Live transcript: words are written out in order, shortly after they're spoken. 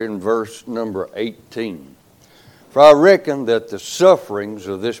in verse number 18. For I reckon that the sufferings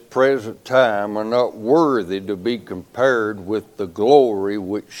of this present time are not worthy to be compared with the glory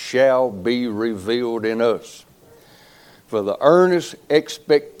which shall be revealed in us. For the earnest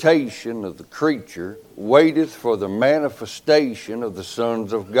expectation of the creature waiteth for the manifestation of the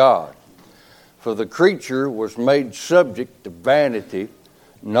sons of God. For the creature was made subject to vanity,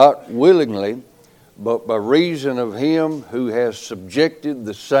 not willingly, but by reason of him who has subjected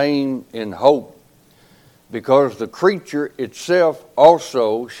the same in hope, because the creature itself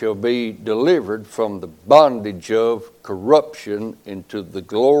also shall be delivered from the bondage of corruption into the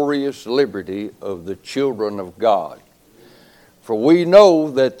glorious liberty of the children of God. For we know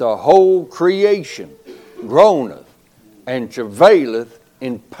that the whole creation groaneth and travaileth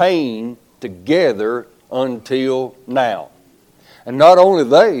in pain together until now. And not only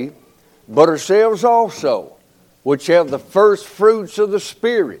they, but ourselves also, which have the first fruits of the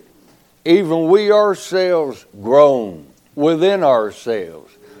Spirit, even we ourselves groan within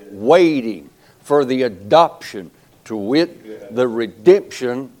ourselves, waiting for the adoption, to wit, the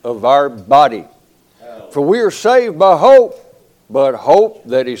redemption of our body. For we are saved by hope, but hope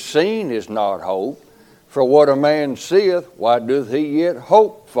that is seen is not hope. For what a man seeth, why doth he yet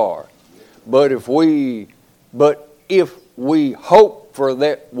hope for? But if we hope for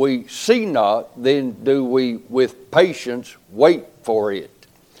that we see not, then do we with patience wait for it.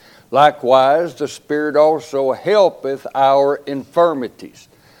 Likewise, the Spirit also helpeth our infirmities.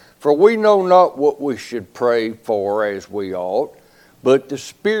 For we know not what we should pray for as we ought, but the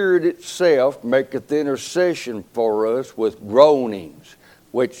Spirit itself maketh intercession for us with groanings,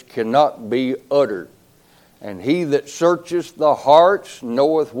 which cannot be uttered. And he that searcheth the hearts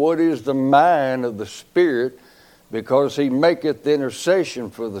knoweth what is the mind of the Spirit, because he maketh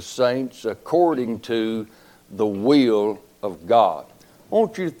intercession for the saints according to the will of God. I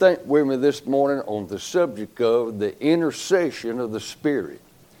want you to think with me this morning on the subject of the intercession of the Spirit.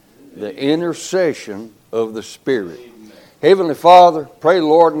 The intercession of the Spirit. Heavenly Father, pray,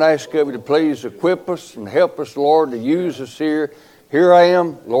 Lord, and ask of you to please equip us and help us, Lord, to use us here. Here I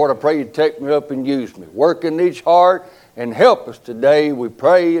am. Lord, I pray you take me up and use me. Work in each heart and help us today. We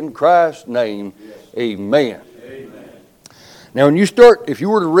pray in Christ's name. Amen. Now, if you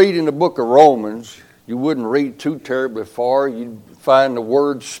were to read in the book of Romans, you wouldn't read too terribly far. You'd find the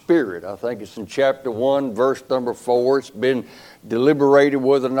word Spirit. I think it's in chapter 1, verse number 4. It's been deliberated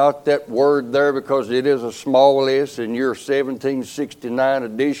whether or not that word there, because it is a small s in your 1769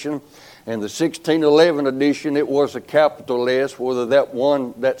 edition. And the 1611 edition, it was a capital S, whether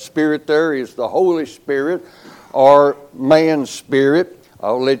that Spirit there is the Holy Spirit or man's spirit.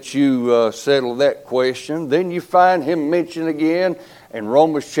 I'll let you settle that question. Then you find him mentioned again in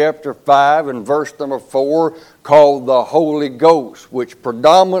Romans chapter 5 and verse number 4, called the Holy Ghost, which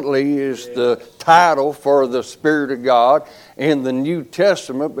predominantly is the title for the Spirit of God in the New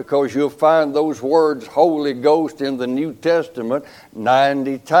Testament, because you'll find those words Holy Ghost in the New Testament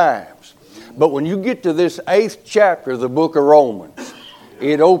 90 times. But when you get to this 8th chapter of the book of Romans,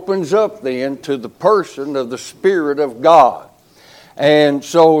 it opens up then to the person of the Spirit of God. And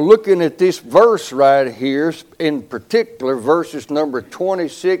so looking at this verse right here, in particular, verses number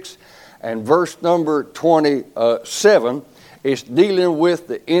 26 and verse number 27, it's dealing with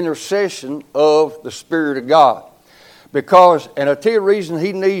the intercession of the Spirit of God. Because, and I tell you the reason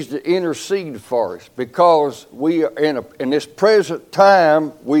he needs to intercede for us, because we are in this present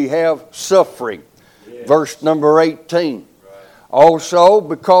time, we have suffering. Yes. Verse number 18. Right. Also,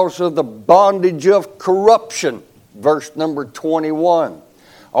 because of the bondage of corruption. Verse number 21.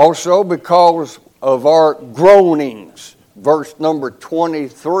 Also because of our groanings. Verse number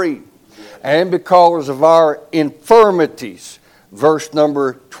 23. And because of our infirmities. Verse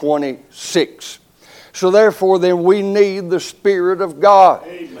number 26. So therefore then we need the Spirit of God.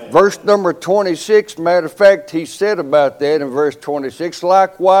 Amen. Verse number 26, matter of fact, he said about that in verse 26,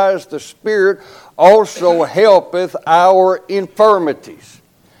 likewise the Spirit also helpeth our infirmities.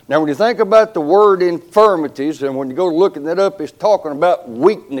 Now, when you think about the word infirmities, and when you go looking that up, it's talking about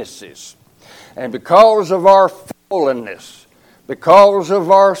weaknesses. And because of our fallenness, because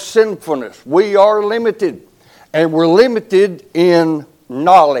of our sinfulness, we are limited. And we're limited in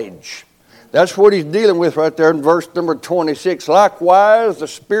knowledge. That's what he's dealing with right there in verse number 26. Likewise, the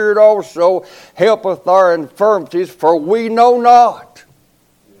Spirit also helpeth our infirmities, for we know not.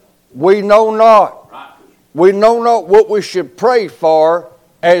 We know not. We know not what we should pray for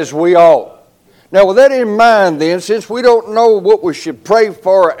as we ought. Now, with that in mind then, since we don't know what we should pray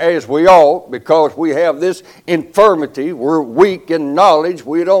for as we ought, because we have this infirmity, we're weak in knowledge,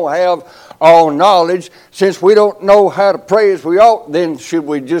 we don't have all knowledge. Since we don't know how to pray as we ought, then should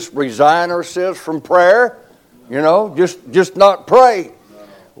we just resign ourselves from prayer? Just not pray.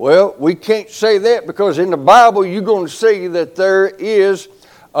 Well, we can't say that, because in the Bible you're going to see that there is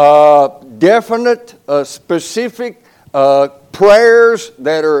definite, specific prayers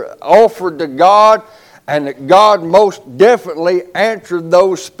that are offered to God, and that God most definitely answered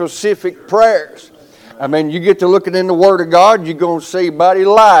those specific prayers. I mean, you get to looking in the Word of God, you're going to see about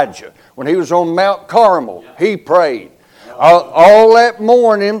Elijah. When he was on Mount Carmel, he prayed. All that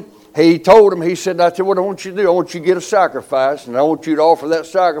morning, he told him, he said, what I want you to do, I want you to get a sacrifice, and I want you to offer that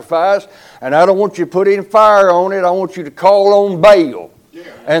sacrifice, and I don't want you to put any fire on it, I want you to call on Baal.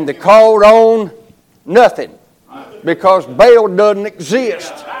 And they called on nothing, because Baal doesn't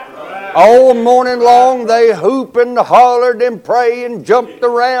exist. All morning long they hooped and hollered and prayed and jumped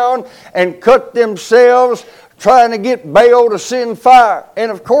around and cut themselves trying to get Baal to send fire.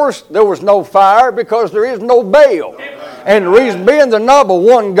 And of course there was no fire, because there is no Baal. And the reason being, there's not but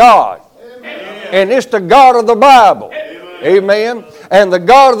one God. And it's the God of the Bible. Amen. And the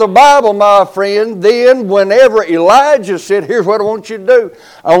God of the Bible, my friend, then whenever Elijah said, here's what I want you to do.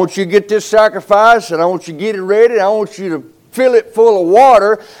 I want you to get this sacrifice, and I want you to get it ready. I want you to fill it full of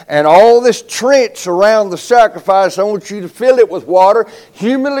water, and all this trench around the sacrifice, I want you to fill it with water.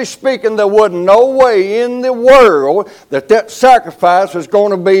 Humanly speaking, there wasn't no way in the world that sacrifice was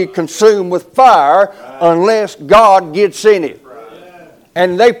going to be consumed with fire unless God gets in it.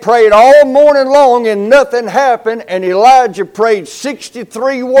 And they prayed all morning long and nothing happened, and Elijah prayed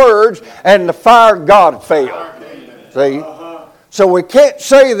 63 words and the fire of God fell. See? So we can't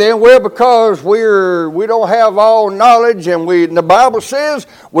say then, well, because we don't have all knowledge, and the Bible says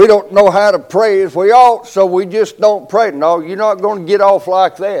we don't know how to pray as we ought, so we just don't pray. No, you're not going to get off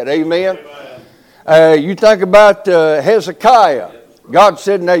like that. Amen. You think about Hezekiah. God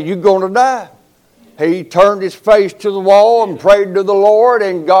said, now you're going to die. He turned his face to the wall and prayed to the Lord,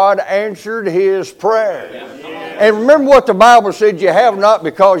 and God answered his prayer. And remember what the Bible said, you have not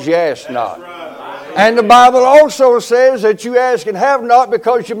because you ask not. And the Bible also says that you ask and have not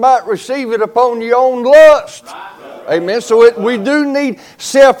because you might receive it upon your own lust. Amen. So we do need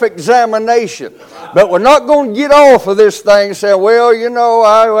self-examination. But we're not going to get off of this thing and say, well,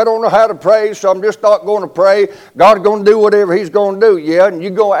 I don't know how to pray, so I'm just not going to pray. God's going to do whatever He's going to do. Yeah, and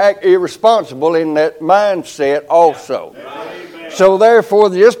you're going to act irresponsible in that mindset also. So therefore,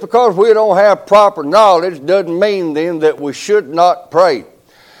 just because we don't have proper knowledge doesn't mean then that we should not pray.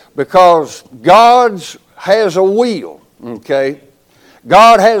 Because God has a will, okay?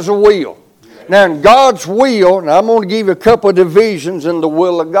 God has a will. Now, in God's will, and I'm going to give you a couple of divisions in the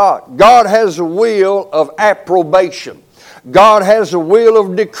will of God. God has a will of approbation. God has a will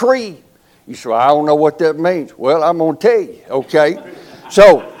of decree. You say, I don't know what that means. Well, I'm going to tell you, okay?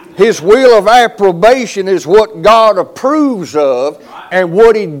 So, His will of approbation is what God approves of and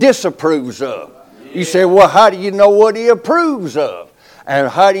what He disapproves of. You say, well, how do you know what He approves of? And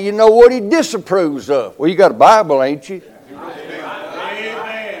how do you know what He disapproves of? Well, you got a Bible, ain't you?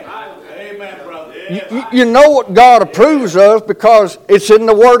 You know what God approves of because it's in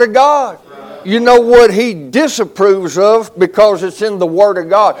the Word of God. You know what He disapproves of because it's in the Word of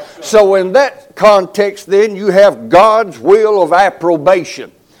God. So in that context then, you have God's will of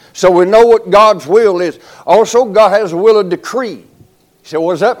approbation. So we know what God's will is. Also, God has a will of decree. So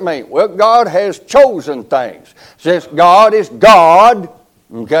what does that mean? Well, God has chosen things. Since God is God,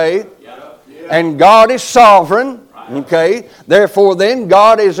 okay, and God is sovereign, okay, therefore then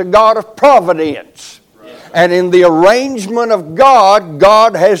God is a God of providence. And in the arrangement of God,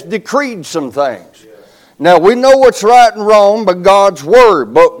 God has decreed some things. Now, we know what's right and wrong by God's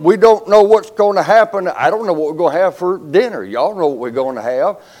Word, but we don't know what's going to happen. I don't know what we're going to have for dinner. Y'all know what we're going to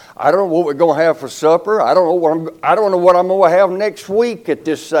have. I don't know what we're going to have for supper. I don't know what I'm going to have next week at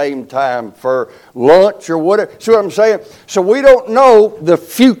this same time for lunch or whatever. See what I'm saying? So we don't know the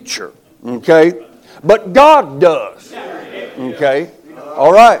future, okay? But God does, okay?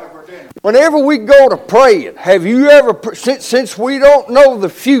 All right. Whenever we go to praying, have you ever, since we don't know the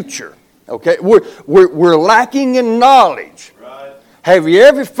future, okay, we're lacking in knowledge. Have you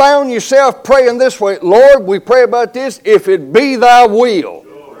ever found yourself praying this way, Lord, we pray about this, if it be Thy will.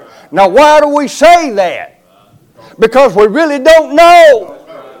 Now, why do we say that? Because we really don't know.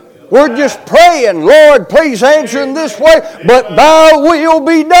 We're just praying, Lord, please answer in this way, but Thy will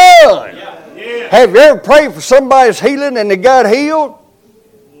be done. Have you ever prayed for somebody's healing and they got healed?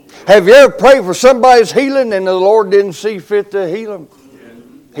 Have you ever prayed for somebody's healing and the Lord didn't see fit to heal them?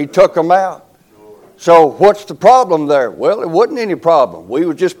 He took them out. So what's the problem there? Well, it wasn't any problem. We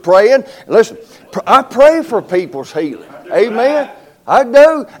were just praying. Listen, I pray for people's healing. Amen. I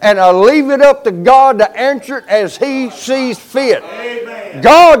do. And I leave it up to God to answer it as He sees fit. Amen.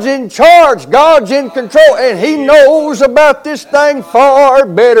 God's in charge. God's in control. And He knows about this thing far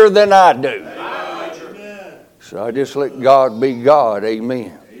better than I do. Amen. So I just let God be God.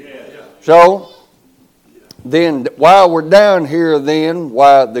 Amen. So, then while we're down here then,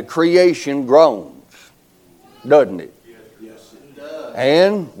 while the creation groans, doesn't it? Yes, it does.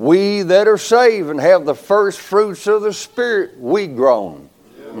 And we that are saved and have the first fruits of the Spirit, we groan.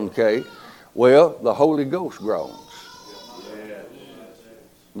 Okay? Well, the Holy Ghost groans.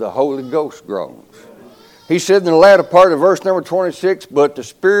 The Holy Ghost groans. He said in the latter part of verse number 26, but the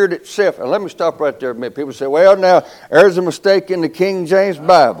Spirit itself, and let me stop right there a minute. People say, well, now, there's a mistake in the King James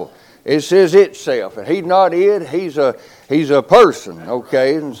Bible. It says itself, and He's not it, He's a person,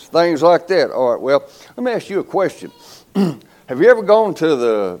 okay, and things like that. All right, well, let me ask you a question. Have you ever gone to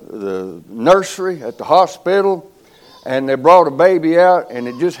the nursery at the hospital, and they brought a baby out, and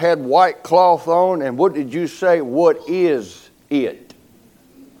it just had white cloth on, and what did you say, what is it?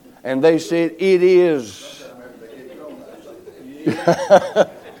 And they said, it is...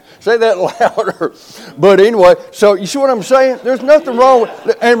 Say that louder. But anyway, so you see what I'm saying? There's nothing wrong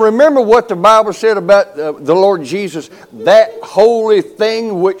with, and remember what the Bible said about the Lord Jesus, that holy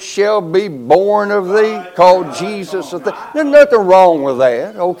thing which shall be born of thee, called Jesus. There's nothing wrong with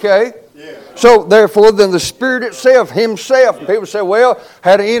that, okay? So therefore, then the Spirit itself, Himself, and people say, well,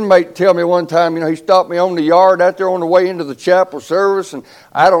 had an inmate tell me one time, he stopped me on the yard out there on the way into the chapel service, and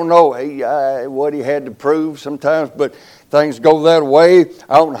I don't know what he had to prove sometimes, but things go that way.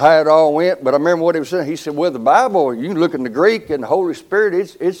 I don't know how it all went, but I remember what he was saying. He said, well, the Bible, you can look in the Greek and the Holy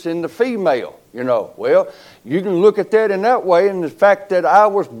Spirit, it's in the female, Well, you can look at that in that way, and the fact that I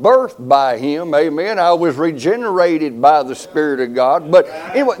was birthed by Him, amen, I was regenerated by the Spirit of God. But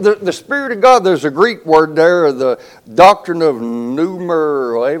anyway, the Spirit of God, there's a Greek word there, the doctrine of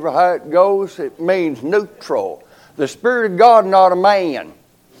pneumer, whatever how it goes, it means neutral. The Spirit of God, not a man.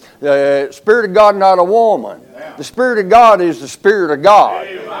 The Spirit of God, not a woman. The Spirit of God is the Spirit of God.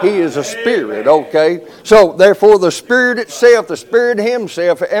 He is a Spirit, okay? So, therefore, the Spirit itself, the Spirit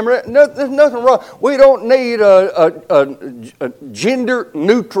Himself, and there's nothing wrong. We don't need a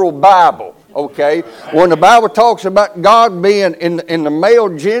gender-neutral Bible, okay? When the Bible talks about God being in the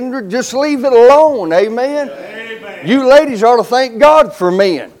male gender, just leave it alone, amen? You ladies ought to thank God for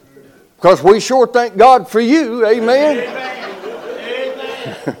men, because we sure thank God for you, amen?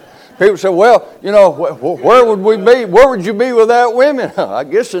 People say, well, where would we be? Where would you be without women? I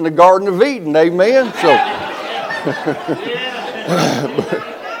guess in the Garden of Eden, amen? So,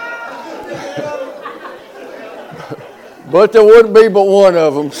 but there wouldn't be but one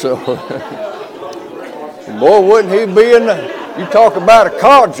of them, so. Boy, wouldn't he be you talk about a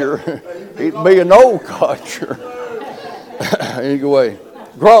codger, he'd be an old codger. Anyway,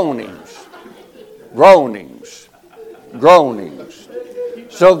 groanings.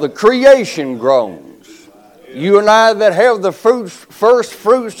 So the creation groans. You and I that have the first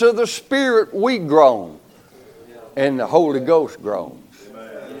fruits of the Spirit, we groan. And the Holy Ghost groans.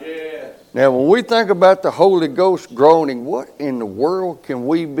 Now, when we think about the Holy Ghost groaning, what in the world can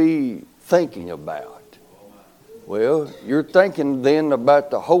we be thinking about? Well, you're thinking then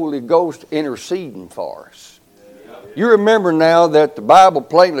about the Holy Ghost interceding for us. You remember now that the Bible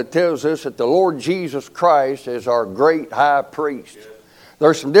plainly tells us that the Lord Jesus Christ is our great high priest.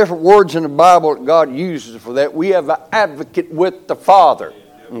 There's some different words in the Bible that God uses for that. We have an advocate with the Father,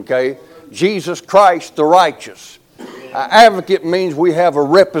 okay? Jesus Christ the righteous. An advocate means we have a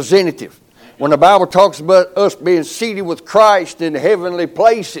representative. When the Bible talks about us being seated with Christ in heavenly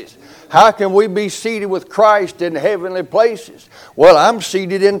places, how can we be seated with Christ in heavenly places? Well, I'm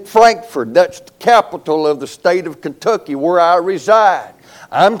seated in Frankfort. That's the capital of the state of Kentucky where I reside.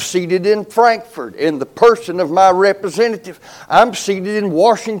 I'm seated in Frankfort in the person of my representative. I'm seated in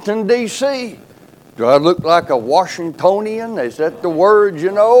Washington, D.C. Do I look like a Washingtonian? Is that the word,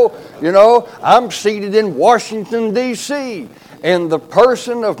 I'm seated in Washington, D.C. in the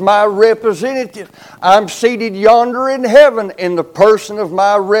person of my representative. I'm seated yonder in heaven in the person of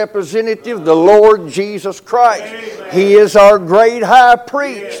my representative, the Lord Jesus Christ. Amen. He is our great high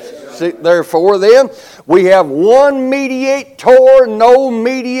priest. Therefore, then, we have one mediator, no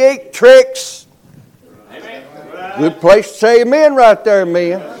mediatrix. Amen. Good place to say amen right there,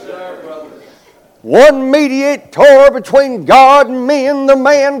 men. One mediator between God and men, the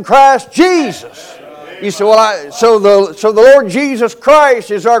man Christ Jesus. You say, well, so the Lord Jesus Christ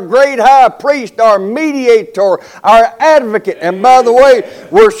is our great high priest, our mediator, our advocate. And by the way,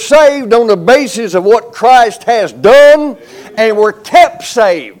 we're saved on the basis of what Christ has done, and we're kept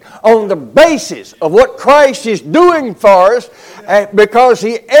saved on the basis of what Christ is doing for us, because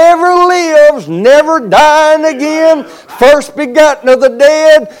He ever lives, never dying again, first begotten of the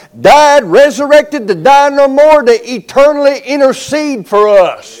dead, died, resurrected to die no more, to eternally intercede for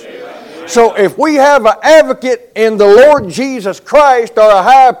us. So if we have an advocate in the Lord Jesus Christ, or a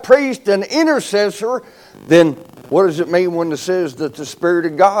high priest and intercessor, then what does it mean when it says that the Spirit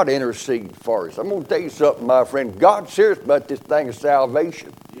of God intercedes for us? I'm going to tell you something, my friend. God's serious about this thing of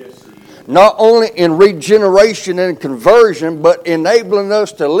salvation. Yes, not only in regeneration and conversion, but enabling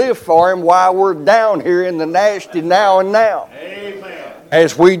us to live for Him while we're down here in the nasty now and now. Amen.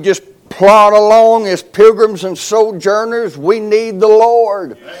 As we just plod along as pilgrims and sojourners, we need the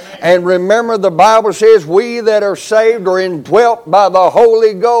Lord. Amen. And remember, the Bible says, we that are saved are indwelt by the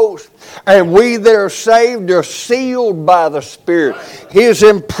Holy Ghost. And we that are saved are sealed by the Spirit. His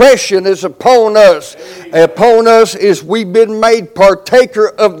impression is upon us. Upon us is we've been made partaker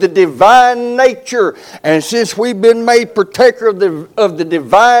of the divine nature. And since we've been made partaker of the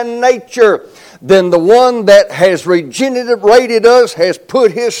divine nature, then the one that has regenerated us has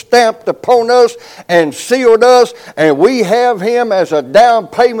put His stamp upon us and sealed us, and we have Him as a down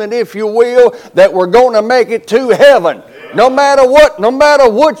payment, if you will, that we're going to make it to heaven. No matter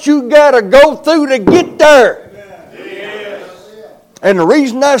what you got to go through to get there. And the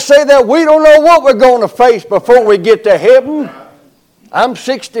reason I say that, we don't know what we're going to face before we get to heaven. I'm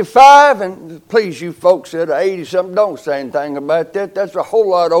 65, and please, you folks that are 80-something, don't say anything about that. That's a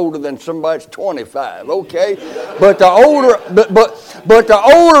whole lot older than somebody's 25, okay? But the older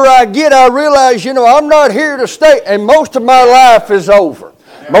I get, I realize, I'm not here to stay, and most of my life is over.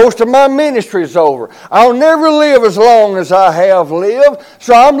 Most of my ministry is over. I'll never live as long as I have lived,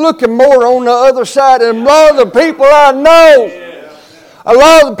 so I'm looking more on the other side, and a lot of the people I know, a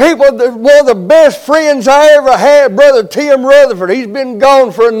lot of the people, one of the best friends I ever had, Brother Tim Rutherford, he's been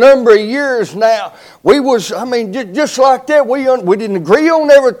gone for a number of years now. Just like that, we didn't agree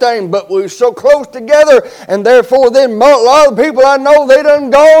on everything, but we were so close together, and therefore then a lot of the people I know, they done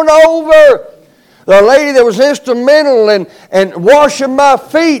gone over. The lady that was instrumental in washing my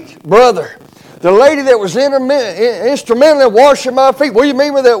feet, brother. The lady that was instrumental in washing my feet. What do you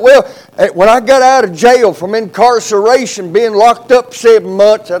mean with that? Well, when I got out of jail from incarceration, being locked up 7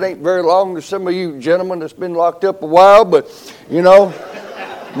 months, that ain't very long to some of you gentlemen that's been locked up a while, but,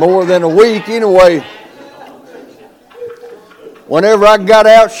 more than a week anyway. Whenever I got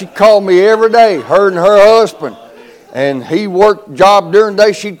out, she called me every day, her and her husband. And he worked job during the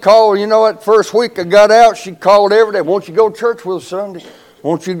day. She'd call, that first week I got out, she called every day. Won't you go to church with us Sunday?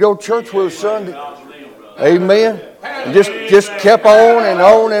 Won't you go to church with us Sunday? Amen. And just kept on and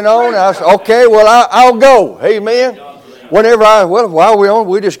on and on. I said, okay, well, I'll go. Amen. While we're on,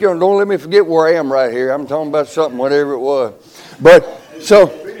 we just don't let me forget where I am right here. I'm talking about something, whatever it was. But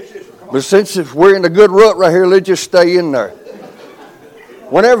since we're in a good rut right here, let's just stay in there.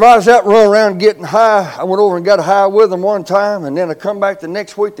 Whenever I was out running around getting high, I went over and got high with them one time, and then I come back the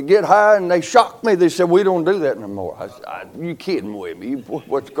next week to get high, and they shocked me. They said, we don't do that no more. I said, you kidding with me?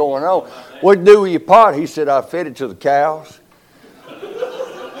 What's going on? What'd you do with your pot? He said, I fed it to the cows.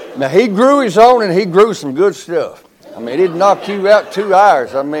 Now, he grew his own, and he grew some good stuff. It didn't knock you out 2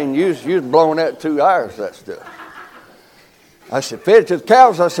 hours. You was blowing out 2 hours, that stuff. I said, fed it to the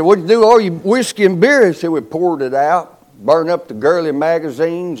cows. I said, what'd you do with all your whiskey and beer? He said, we poured it out. Burn up the girly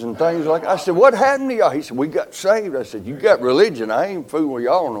magazines and things like that. I said, what happened to y'all? He said, we got saved. I said, you got religion. I ain't fooling with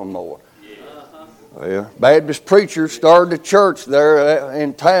y'all no more. Well, Baptist preacher started a church there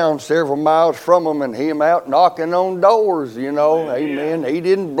in town several miles from them, and him out knocking on doors, Amen. He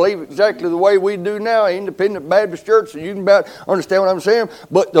didn't believe exactly the way we do now, Independent Baptist Church, so you can about understand what I'm saying.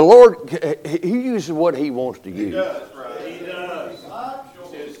 But the Lord, He uses what He wants to use. He does, right? He does.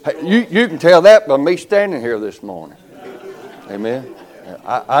 Hey, you can tell that by me standing here this morning. Amen.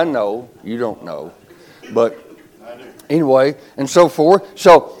 I know, you don't know, but anyway, and so forth.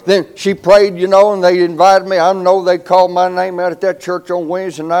 So then she prayed, and they invited me. I know they called my name out at that church on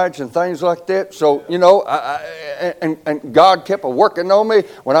Wednesday nights and things like that. So, and God kept working on me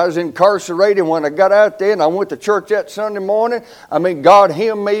when I was incarcerated. When I got out there and I went to church that Sunday morning, God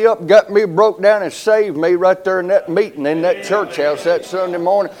hemmed me up, got me broke down and saved me right there in that meeting in that church house that Sunday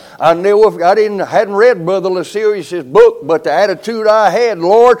morning. I hadn't read Brother Lascelles' book, but the attitude I had,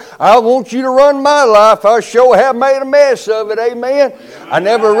 Lord, I want you to run my life. I sure have made a mess of it, amen. I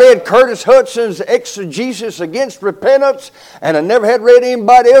never read Curtis Hudson's exegesis against repentance, and I never had read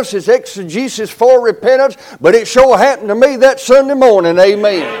anybody else's exegesis for repentance, but it sure happened to me that Sunday morning,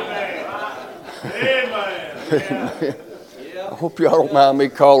 amen. Amen. I hope y'all don't mind me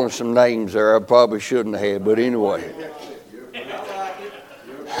calling some names there. I probably shouldn't have, but anyway.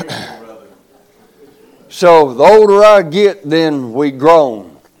 So the older I get, then we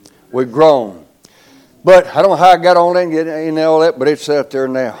groan. We groan. But I don't know how I got on that and get into all that, but it's out there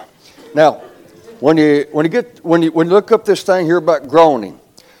now. Now, when you look up this thing here about groaning,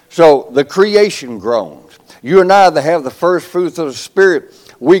 so the creation groans. You and I that have the first fruits of the Spirit,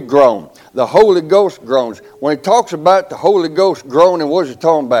 we groan. The Holy Ghost groans. When he talks about the Holy Ghost groaning, what is he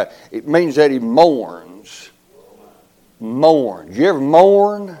talking about? It means that he mourns. Mourns. You ever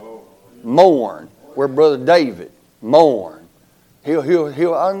mourn? Mourn. Where Brother David mourn. I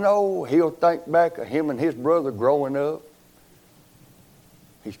know he'll think back of him and his brother growing up.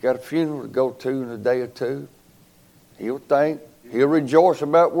 He's got a funeral to go to in a day or two. He'll rejoice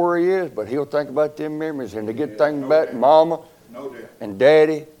about where he is, but he'll think about them memories. And to get thinking about Mama and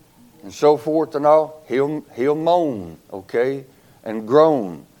Daddy and so forth and all, he'll moan, okay, and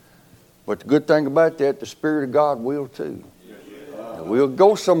groan. But the good thing about that, the Spirit of God will too. We'll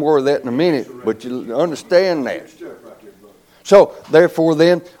go somewhere with that in a minute, but you understand that. So, therefore,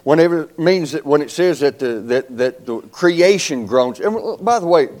 then, whenever it means that when it says that the creation groans, and by the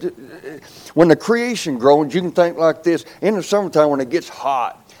way, when the creation groans, you can think like this: in the summertime, when it gets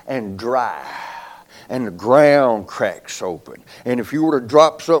hot and dry, and the ground cracks open, and if you were to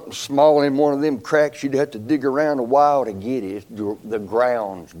drop something small in one of them cracks, you'd have to dig around a while to get it. The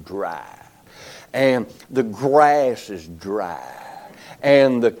ground's dry, and the grass is dry.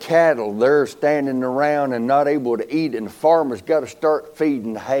 And the cattle, they're standing around and not able to eat, and the farmer's got to start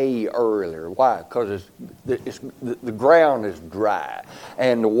feeding hay earlier. Why? Because the ground is dry,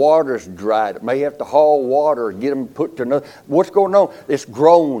 and the water's dry. It may have to haul water, get them put to another. What's going on? It's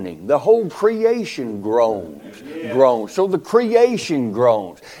groaning. The whole creation groans. Groans. So the creation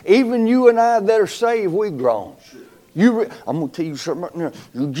groans. Even you and I that are saved, we groan. I'm going to tell you something right now.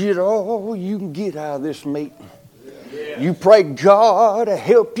 You get all you can get out of this meeting. You pray God to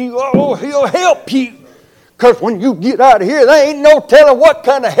help you. Oh, He'll help you. Because when you get out of here, there ain't no telling what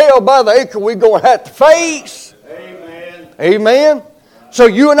kind of hell by the acre we're going to have to face. Amen. Amen. So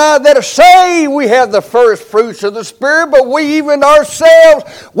you and I that are saved, we have the first fruits of the Spirit, but we even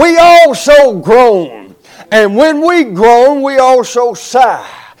ourselves, we also groan. And when we groan, we also sigh.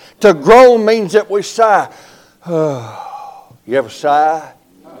 To groan means that we sigh. You ever sigh?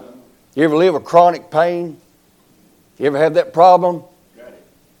 You ever live with chronic pain? You ever had that problem?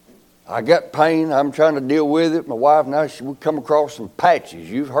 I got pain. I'm trying to deal with it. My wife now, we come across some patches.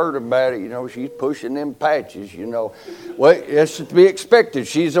 You've heard about it. You know, she's pushing them patches, you know. Well, it's to be expected.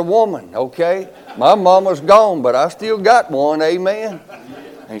 She's a woman, okay? My mama's gone, but I still got one, amen?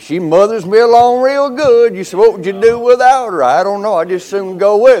 And she mothers me along real good. You say, what would you do without her? I don't know. I just soon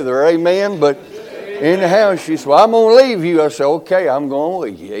go with her, amen? But anyhow, she said, well, I'm going to leave you. I said, okay, I'm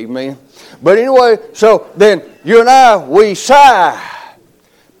going with you, amen? But anyway, so then you and I, we sigh.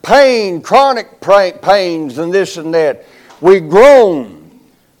 Pain, chronic pains and this and that. We groan.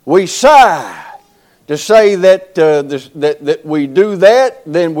 We sigh. To say that that we do that,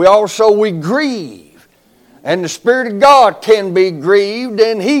 then we grieve. And the Spirit of God can be grieved,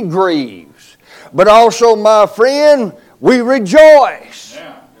 and He grieves. But also, my friend, we rejoice.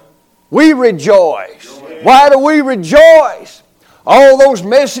 We rejoice. Why do we rejoice? All those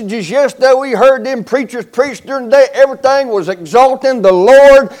messages yesterday we heard them preachers preach during the day, everything was exalting the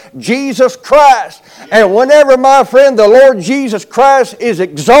Lord Jesus Christ. And whenever, my friend, the Lord Jesus Christ is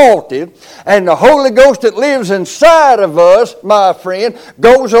exalted and the Holy Ghost that lives inside of us, my friend,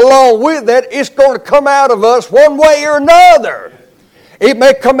 goes along with that, it's going to come out of us one way or another. It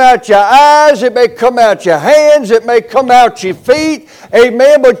may come out your eyes, it may come out your hands, it may come out your feet,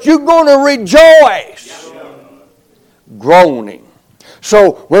 amen, but you're going to rejoice. Groaning.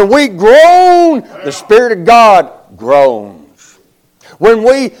 So when we groan, the Spirit of God groans. When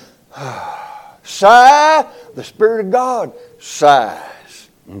we sigh, the Spirit of God sighs.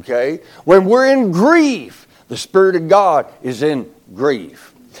 Okay? When we're in grief, the Spirit of God is in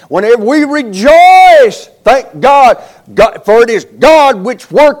grief. Whenever we rejoice, thank God, for it is God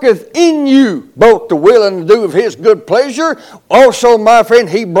which worketh in you, both to will and to do of His good pleasure. Also, my friend,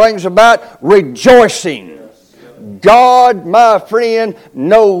 He brings about rejoicing. God, my friend,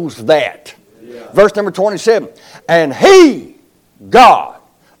 knows that. Verse number 27. And He, God,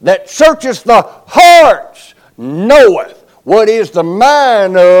 that searcheth the hearts, knoweth what is the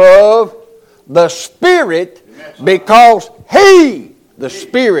mind of the Spirit, because He, the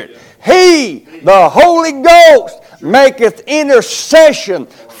Spirit, He, the Holy Ghost, maketh intercession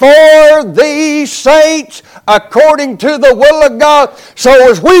for these saints according to the will of God.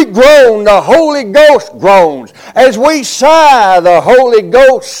 So as we groan, the Holy Ghost groans. As we sigh, the Holy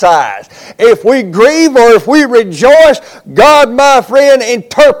Ghost sighs. If we grieve or if we rejoice, God, my friend,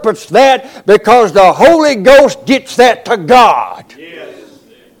 interprets that because the Holy Ghost gets that to God. Yes.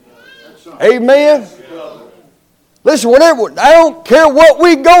 Amen. Listen, whatever, I don't care what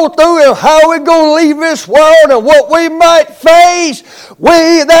we go through and how we're going to leave this world and what we might face.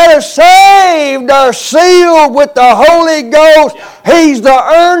 We that are saved are sealed with the Holy Ghost. He's the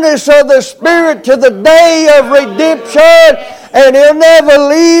earnest of the Spirit to the day of redemption. And He'll never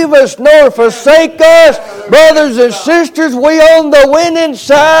leave us nor forsake us. Brothers and sisters, we on the winning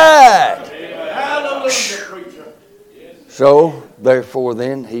side. So, therefore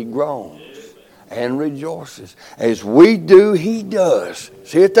then, He groans and rejoices. As we do, He does.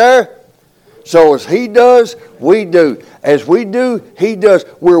 See it there? So as He does, we do. As we do, He does.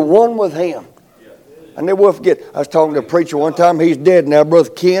 We're one with Him. I never will forget, I was talking to a preacher one time. He's dead now,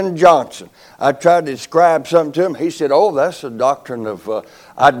 Brother Ken Johnson. I tried to describe something to him. He said, oh, that's the doctrine of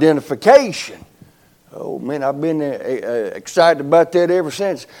identification. Oh, man, I've been excited about that ever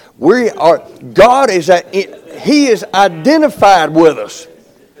since. God is, He is identified with us.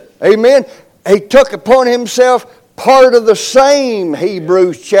 Amen. He took upon Himself part of the same,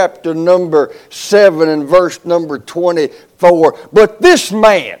 Hebrews chapter number 7 and verse number 24. But this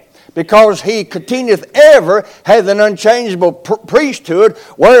man, because He continueth ever, hath an unchangeable priesthood,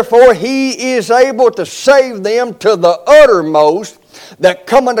 wherefore He is able to save them to the uttermost that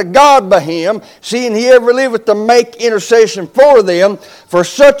come unto God by Him, seeing He ever liveth to make intercession for them. For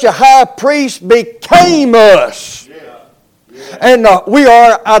such a high priest became us. And we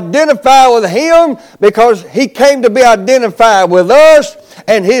are identified with Him because He came to be identified with us.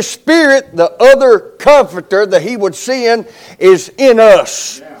 And His Spirit, the other comforter that He would send, is in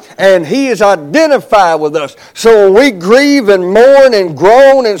us. And He is identified with us. So when we grieve and mourn and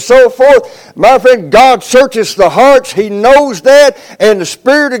groan and so forth, my friend, God searches the hearts. He knows that. And the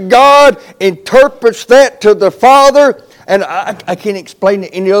Spirit of God interprets that to the Father. And I can't explain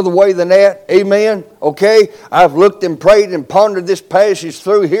it any other way than that. Amen. Okay? I've looked and prayed and pondered this passage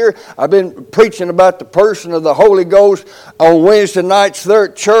through here. I've been preaching about the person of the Holy Ghost on Wednesday nights there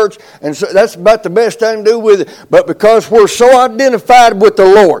at church. And so that's about the best I can do with it. But because we're so identified with the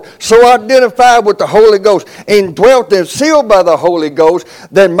Lord, so identified with the Holy Ghost, indwelt and sealed by the Holy Ghost,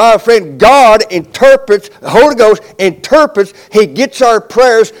 then my friend, God interprets, the Holy Ghost interprets, He gets our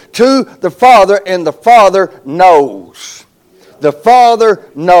prayers to the Father, and the Father knows. The Father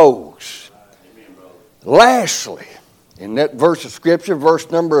knows. Lastly, in that verse of Scripture,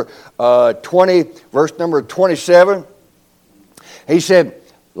 verse number 27, He said,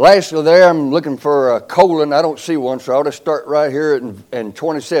 lastly there, I'm looking for a colon. I don't see one, so I'll just start right here in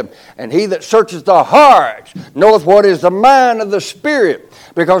 27. And He that searches the hearts knoweth what is the mind of the Spirit,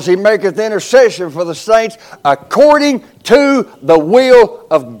 because He maketh intercession for the saints according to the will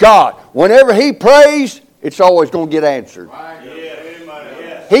of God. Whenever He prays, it's always going to get answered.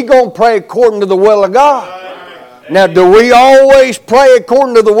 He's going to pray according to the will of God. Now, do we always pray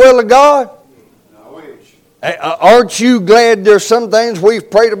according to the will of God? Aren't you glad there's some things we've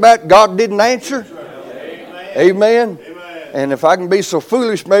prayed about God didn't answer? Amen. And if I can be so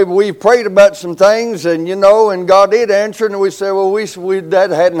foolish, maybe we've prayed about some things and and God did answer, and we say, well,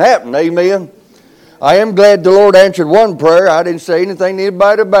 that hadn't happened. Amen. I am glad the Lord answered one prayer. I didn't say anything to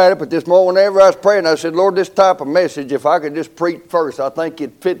anybody about it, but this morning whenever I was praying, I said, Lord, this type of message, if I could just preach first, I think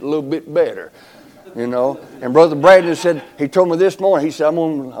it'd fit a little bit better. And Brother Brandon said, he told me this morning, he said, I'm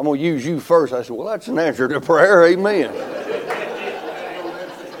going to use you first. I said, well, that's an answer to prayer. Amen.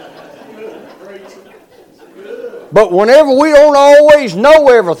 But whenever we don't always know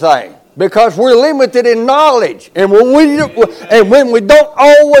everything, because we're limited in knowledge. And when we don't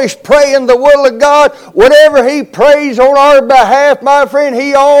always pray in the will of God, whatever He prays on our behalf, my friend,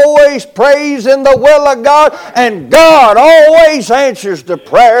 He always prays in the will of God. And God always answers the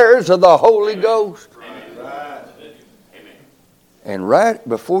prayers of the Holy Ghost. And right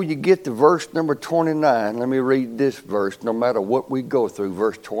before you get to verse number 29, let me read this verse. No matter what we go through,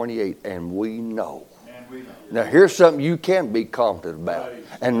 verse 28, and we know. Now here's something you can be confident about.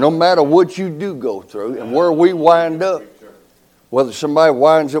 And no matter what you do go through and where we wind up, whether somebody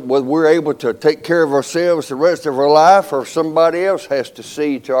winds up, whether we're able to take care of ourselves the rest of our life, or somebody else has to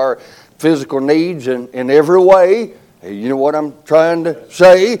see to our physical needs in every way, you know what I'm trying to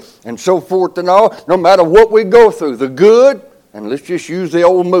say, and so forth and all, no matter what we go through, the good, and let's just use the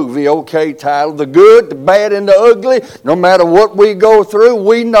old movie, okay, title, the good, the bad, and the ugly. No matter what we go through,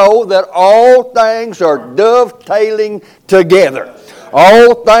 we know that all things are dovetailing together.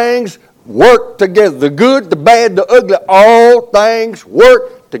 All things work together. The good, the bad, the ugly, all things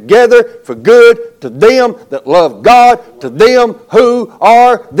work together for good to them that love God, to them who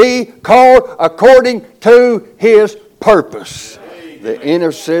are the called according to His purpose. The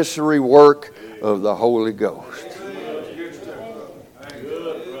intercessory work of the Holy Ghost.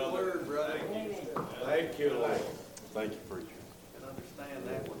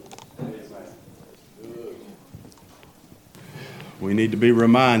 We need to be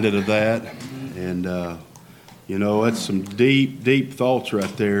reminded of that. And, that's some deep, deep thoughts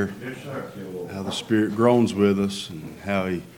right there. How the Spirit groans with us and how He